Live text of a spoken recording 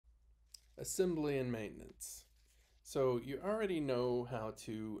Assembly and maintenance. So you already know how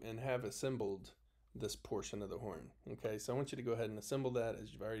to and have assembled this portion of the horn. Okay, so I want you to go ahead and assemble that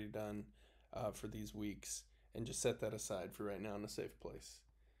as you've already done for these weeks, and just set that aside for right now in a safe place.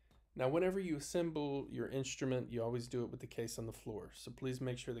 Now, whenever you assemble your instrument, you always do it with the case on the floor. So please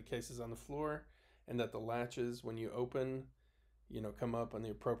make sure the case is on the floor and that the latches, when you open, come up in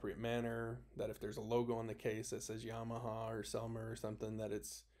the appropriate manner, that if there's a logo on the case that says Yamaha or Selmer or something, that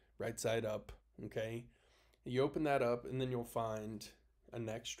it's right side up, okay? You open that up and then you'll find a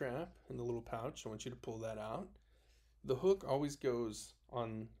neck strap in the little pouch. I want you to pull that out. The hook always goes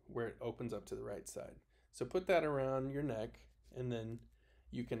on where it opens up to the right side. So put that around your neck, and then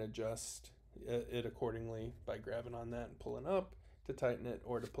you can adjust it accordingly by grabbing on that and pulling up to tighten it,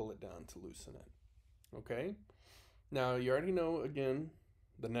 or to pull it down to loosen it. Okay? Now, you already know, again,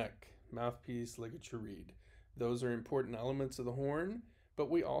 the neck, mouthpiece, ligature, reed. Those are important elements of the horn, but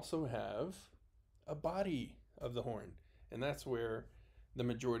we also have a body of the horn, and that's where the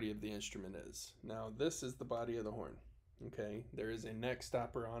majority of the instrument is. Now, this is the body of the horn. Okay, there is a neck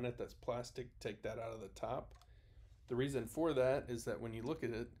stopper on it that's plastic. Take that out of the top. The reason for that is that when you look at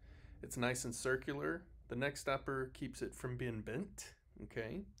it, it's nice and circular. The neck stopper keeps it from being bent.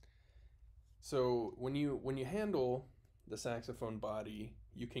 Okay, so when you handle the saxophone body,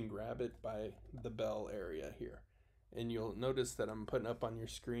 you can grab it by the bell area here, and you'll notice that I'm putting up on your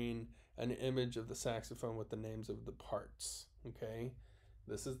screen an image of the saxophone with the names of the parts. Okay,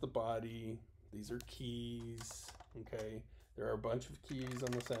 this is the body. These are keys. Okay, there are a bunch of keys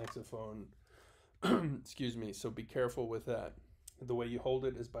on the saxophone. Excuse me, so be careful with that. The way you hold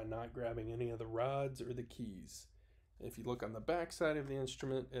it is by not grabbing any of the rods or the keys. If you look on the back side of the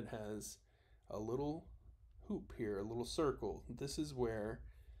instrument, it has a little hoop here, a little circle. This is where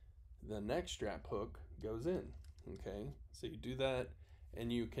the neck strap hook goes in. Okay, so you do that,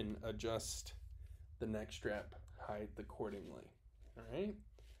 and you can adjust the neck strap height accordingly. All right.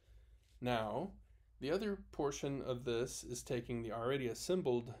 Now, the other portion of this is taking the already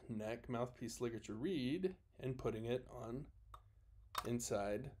assembled neck, mouthpiece, ligature, reed, and putting it on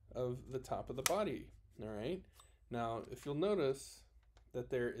inside of the top of the body. All right. Now, if you'll notice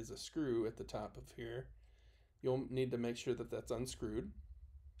that there is a screw at the top of here, you'll need to make sure that that's unscrewed.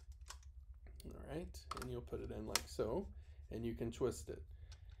 All right, and you'll put it in like so, and you can twist it.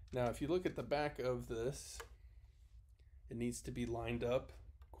 Now, if you look at the back of this, it needs to be lined up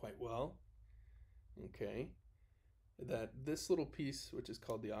quite well. Okay, that this little piece, which is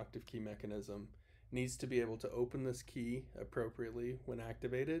called the octave key mechanism, needs to be able to open this key appropriately when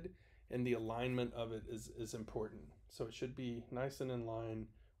activated, and the alignment of it is important. So it should be nice and in line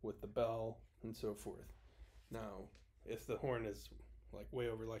with the bell and so forth. Now, if the horn is like way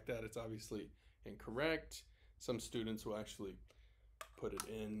over like that, it's obviously incorrect. Some students will actually put it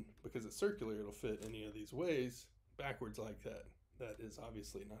in, because it's circular, it'll fit any of these ways. Backwards like that, that is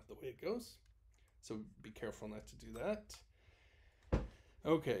obviously not the way it goes. So be careful not to do that.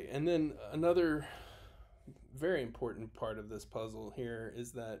 Okay, and then another very important part of this puzzle here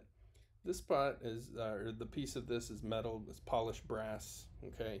is that this spot is, or the piece of this is metal, it's polished brass.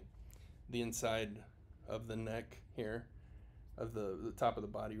 Okay, the inside of the neck here, of the top of the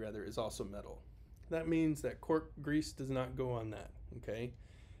body rather, is also metal. That means that cork grease does not go on that. Okay,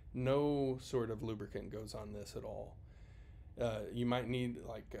 no sort of lubricant goes on this at all. You might need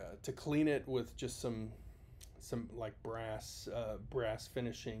to clean it with just some like brass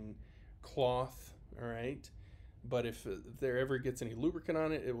finishing cloth. All right, but if there ever gets any lubricant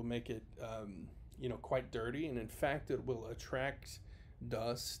on it, it will make it quite dirty, and in fact it will attract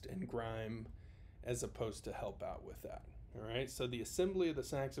dust and grime as opposed to help out with that. All right, so the assembly of the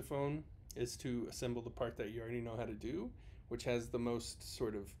saxophone is to assemble the part that you already know how to do, which has the most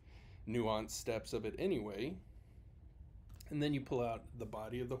sort of nuanced steps of it anyway. And then you pull out the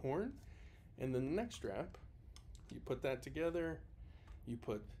body of the horn, and then the neck strap. You put that together, you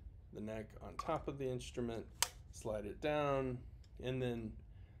put the neck on top of the instrument, slide it down, and then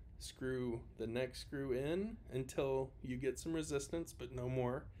screw the neck screw in until you get some resistance, but no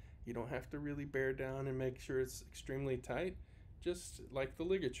more. You don't have to really bear down and make sure it's extremely tight. Just like the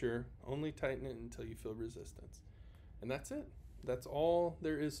ligature, only tighten it until you feel resistance. And that's it. That's all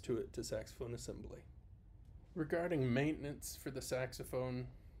there is to it, to saxophone assembly. Regarding maintenance for the saxophone,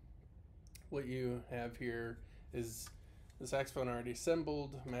 what you have here is the saxophone already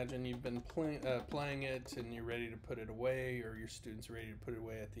assembled. Imagine you've been playing it and you're ready to put it away, or your students are ready to put it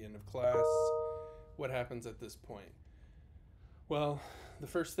away at the end of class. What happens at this point? Well, the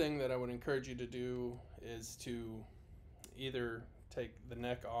first thing that I would encourage you to do is to either take the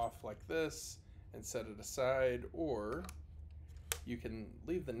neck off like this and set it aside, or you can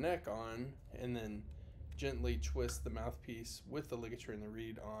leave the neck on and then gently twist the mouthpiece with the ligature and the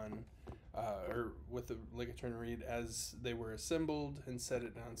reed on, or with the ligature and reed as they were assembled, and set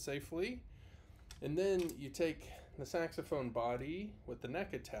it down safely. And then you take the saxophone body with the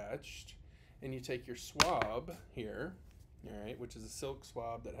neck attached, and you take your swab here, all right, which is a silk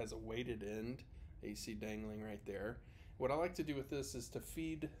swab that has a weighted end that you see dangling right there. What I like to do with this is to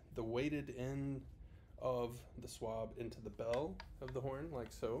feed the weighted end of the swab into the bell of the horn,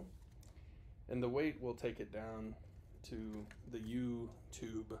 like so. And the weight will take it down to the U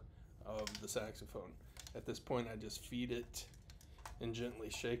tube of the saxophone. At this point, I just feed it and gently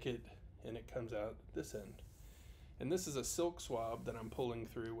shake it, and it comes out this end. And this is a silk swab that I'm pulling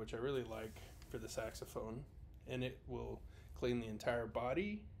through, which I really like for the saxophone. And it will clean the entire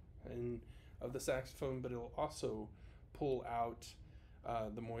body of the saxophone, but it'll also pull out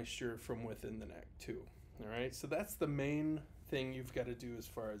the moisture from within the neck too. All right, so that's the main thing you've got to do as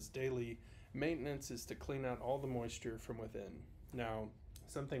far as daily maintenance, is to clean out all the moisture from within. Now,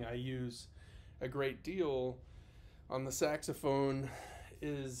 something I use a great deal on the saxophone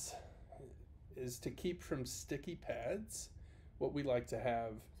is to keep from sticky pads. What we like to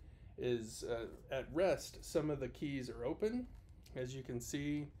have is at rest, some of the keys are open, as you can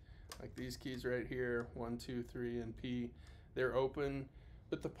see, like these keys right here, 1, 2, 3, and P, they're open,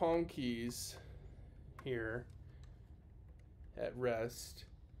 but the palm keys here at rest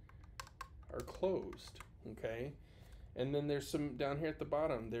are closed, okay? And then there's some down here at the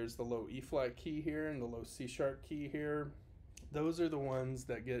bottom, there's the low E flat key here and the low C sharp key here. Those are the ones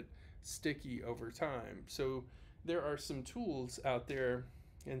that get sticky over time. So there are some tools out there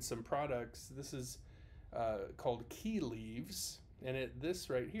and some products. This is called key leaves, and this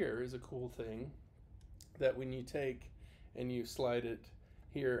right here is a cool thing that when you take and you slide it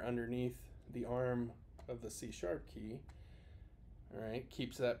here underneath the arm of the C sharp key, all right,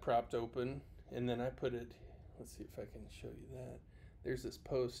 keeps that propped open. And then I put it, let's see if I can show you that. There's this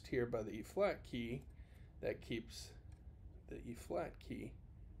post here by the E flat key that keeps the E flat key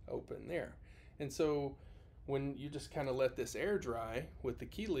open there. And so when you just kind of let this air dry with the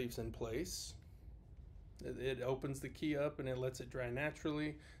key leaves in place, it opens the key up and it lets it dry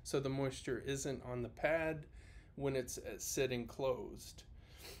naturally, so the moisture isn't on the pad when it's sitting closed.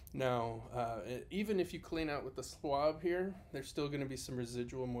 Now, even if you clean out with the swab here, there's still going to be some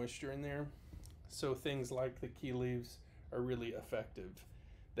residual moisture in there. So things like the key leaves are really effective.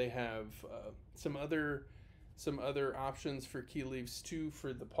 They have some other options for key leaves too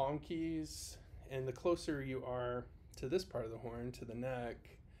for the palm keys. And the closer you are to this part of the horn, to the neck,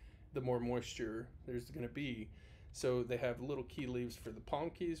 the more moisture there's going to be. So they have little key leaves for the palm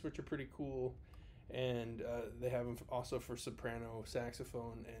keys, which are pretty cool. And they have them also for soprano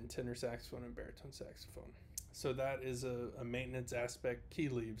saxophone and tenor saxophone and baritone saxophone. So that is a maintenance aspect, key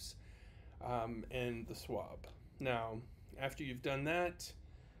leaves, and the swab. Now, after you've done that,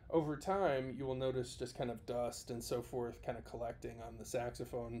 over time, you will notice just kind of dust and so forth kind of collecting on the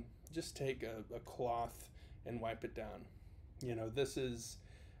saxophone. Just take a cloth and wipe it down. You know, this is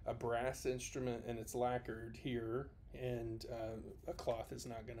a brass instrument and it's lacquered here, and a cloth is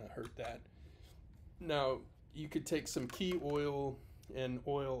not going to hurt that. Now, you could take some key oil and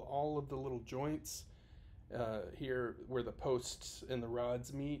oil all of the little joints here where the posts and the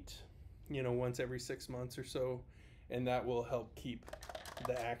rods meet, you know, once every 6 months or so, and that will help keep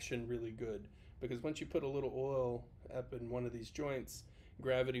the action really good. Because once you put a little oil up in one of these joints,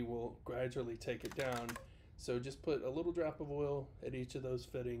 gravity will gradually take it down. So just put a little drop of oil at each of those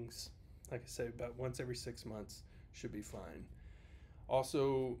fittings. Like I say, about once every 6 months should be fine.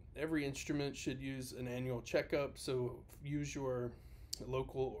 Also, every instrument should use an annual checkup, so use your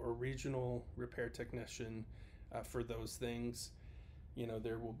local or regional repair technician for those things. You know,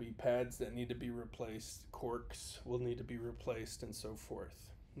 there will be pads that need to be replaced, corks will need to be replaced, and so forth.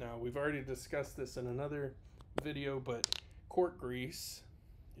 Now, we've already discussed this in another video, but cork grease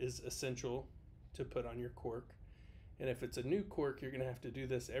is essential to put on your cork. And if it's a new cork, you're going to have to do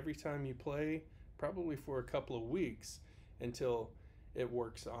this every time you play, probably for a couple of weeks until it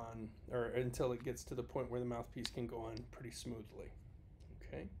works on, or until it gets to the point where the mouthpiece can go on pretty smoothly.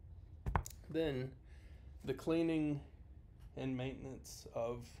 Okay. Then the cleaning and maintenance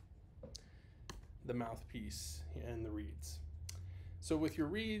of the mouthpiece and the reeds. So with your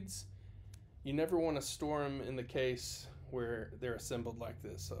reeds, you never want to store them in the case where they're assembled like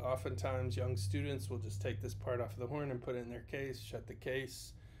this. Oftentimes young students will just take this part off of the horn and put it in their case, shut the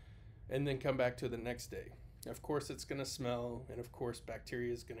case, and then come back to it the next day. Of course it's going to smell, and of course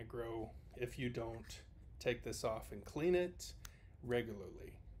bacteria is going to grow if you don't take this off and clean it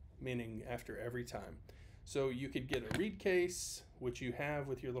regularly, meaning after every time. So you could get a reed case, which you have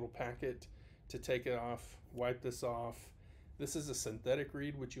with your little packet, to take it off, wipe this off. This is a synthetic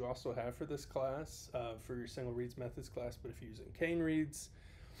reed, which you also have for this class, for your single reeds methods class. But if you're using cane reeds,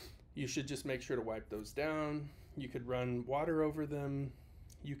 you should just make sure to wipe those down. You could run water over them.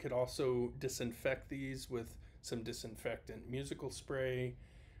 You could also disinfect these with some disinfectant musical spray,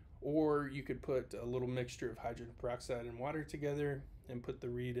 or you could put a little mixture of hydrogen peroxide and water together and put the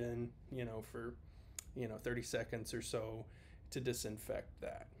reed in, for 30 seconds or so to disinfect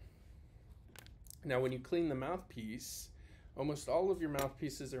that. Now, when you clean the mouthpiece, almost all of your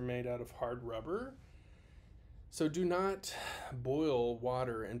mouthpieces are made out of hard rubber. So do not boil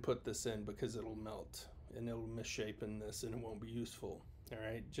water and put this in, because it'll melt and it'll misshapen this and it won't be useful. All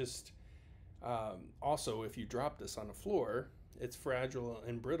right. Just also, if you drop this on the floor, it's fragile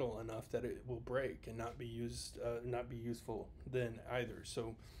and brittle enough that it will break and not be useful then either.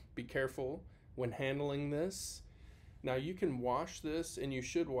 So be careful when handling this. Now, you can wash this, and you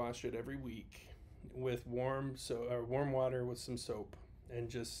should wash it every week with warm water with some soap and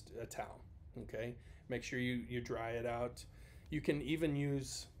just a towel. Okay, make sure you dry it out. You can even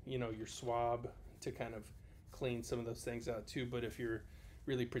use your swab to kind of clean some of those things out too. But if you're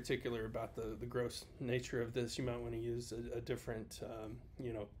really particular about the gross nature of this, you might want to use a different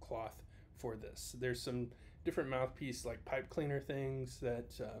cloth for this. There's some different mouthpiece like pipe cleaner things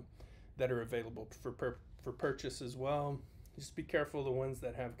that are available for purchase as well. Just be careful the ones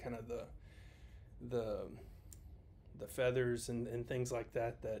that have kind of the feathers and things like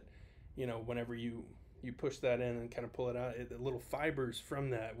that whenever you push that in and kind of pull it out, the little fibers from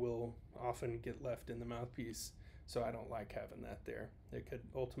that will often get left in the mouthpiece. So I don't like having that there. It could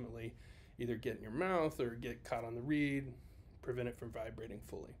ultimately either get in your mouth or get caught on the reed, prevent it from vibrating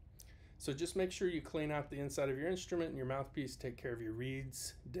fully. So just make sure you clean out the inside of your instrument and your mouthpiece, take care of your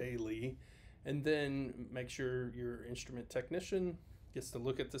reeds daily, and then make sure your instrument technician gets to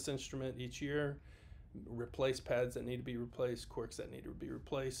look at this instrument each year, replace pads that need to be replaced, corks that need to be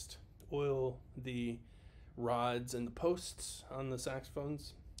replaced, oil the rods and the posts on the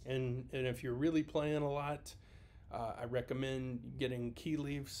saxophones. And if you're really playing a lot, I recommend getting key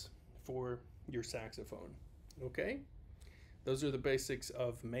leaves for your saxophone. Okay? Those are the basics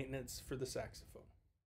of maintenance for the saxophone.